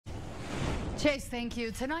Chase, thank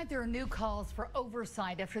you. Tonight there are new calls for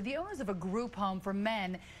oversight after the owners of a group home for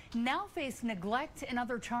men now face neglect and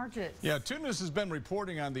other charges. Yeah, 2 News has been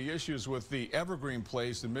reporting on the issues with the Evergreen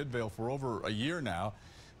Place in Midvale for over a year now.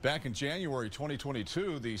 Back in January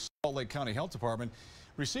 2022, the Salt Lake County Health Department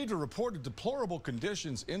received a report of deplorable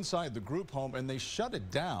conditions inside the group home, and they shut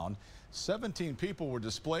it down. 17 people were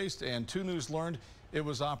displaced, and 2 News learned it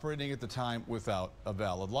was operating at the time without a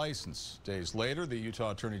valid license. Days later, the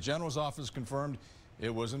Utah Attorney General's office confirmed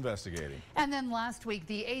it was investigating. And then last week,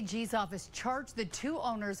 the AG's office charged the 2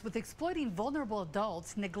 owners with exploiting vulnerable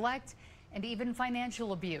adults, neglect, and even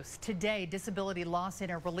financial abuse. Today, Disability Law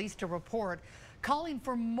Center released a report calling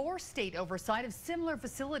for more state oversight of similar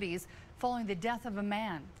facilities following the death of a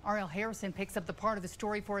man. Ariel Harrison picks up the part of the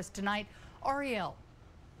story for us tonight. Ariel.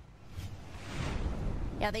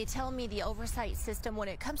 Yeah, they tell me the oversight system when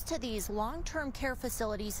it comes to these long-term care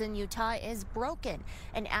facilities in Utah is broken.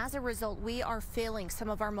 And as a result, we are failing some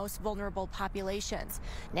of our most vulnerable populations.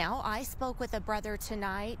 Now, I spoke with a brother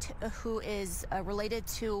tonight who is related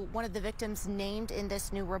to one of the victims named in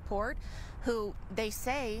this new report, who they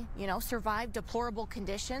say, survived deplorable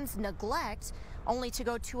conditions, neglect, only to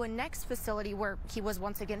go to a next facility where he was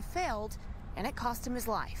once again failed, and it cost him his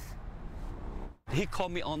life. He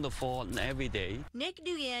called me on the phone every day. Nick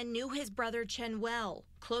Nguyen knew his brother Chen well.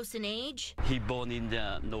 Close in age. He born in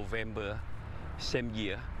the November, same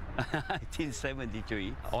year,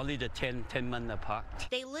 1973. Only the 10 months apart.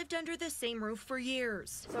 They lived under the same roof for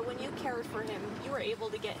years. So when you cared for him, you were able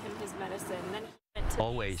to get him his medicine. Then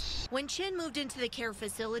always. When Chen moved into the care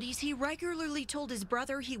facilities, he regularly told his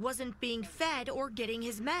brother he wasn't being fed or getting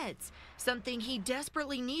his meds, something he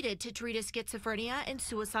desperately needed to treat his schizophrenia and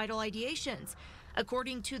suicidal ideations.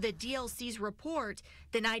 According to the DLC's report,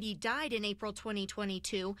 the night he died in April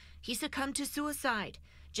 2022, he succumbed to suicide.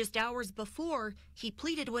 Just hours before, he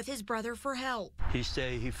pleaded with his brother for help. He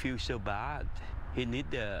said he feels so bad. He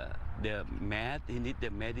need the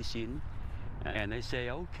medicine. And I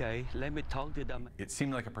say, okay, let me talk to them. It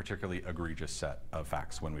seemed like a particularly egregious set of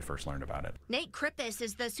facts when we first learned about it. Nate Krippis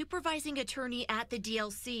is the supervising attorney at the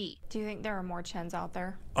DLC. Do you think there are more Chens out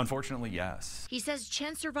there? Unfortunately, yes. He says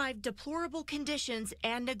Chen survived deplorable conditions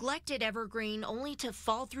and neglected Evergreen only to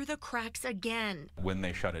fall through the cracks again. When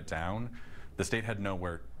they shut it down, the state had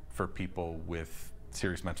nowhere for people with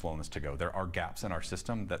serious mental illness to go. There are gaps in our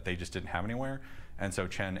system that they just didn't have anywhere. And so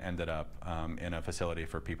Chen ended up in a facility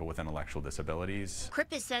for people with intellectual disabilities.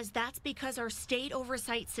 Krippis says that's because our state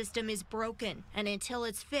oversight system is broken, and until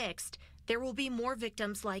it's fixed, there will be more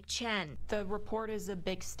victims like Chen. The report is a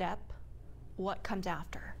big step. What comes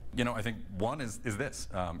after? I think one is this,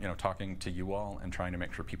 talking to you all and trying to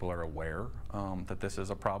make sure people are aware that this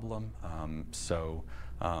is a problem.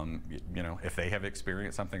 If they have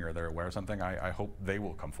experienced something or they're aware of something, I hope they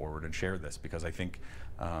will come forward and share this, because I think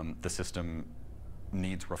the system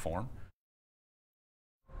needs reform.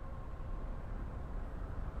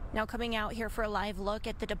 Now coming out here for a live look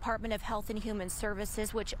at the Department of Health and Human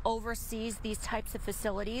Services, which oversees these types of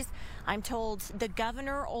facilities. I'm told the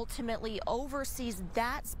governor ultimately oversees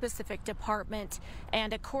that specific department,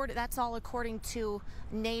 and that's all according to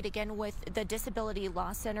Nate, again with the Disability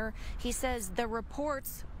Law Center. He says the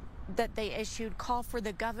reports that they issued call for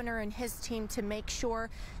the governor and his team to make sure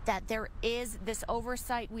that there is this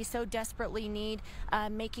oversight we so desperately need,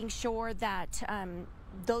 making sure that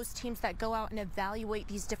those teams that go out and evaluate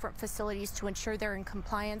these different facilities to ensure they're in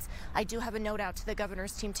compliance. I do have a note out to the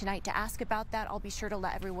governor's team tonight to ask about that. I'll be sure to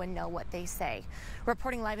let everyone know what they say.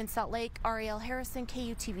 Reporting live in Salt Lake, Ariel Harrison,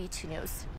 KUTV 2 News.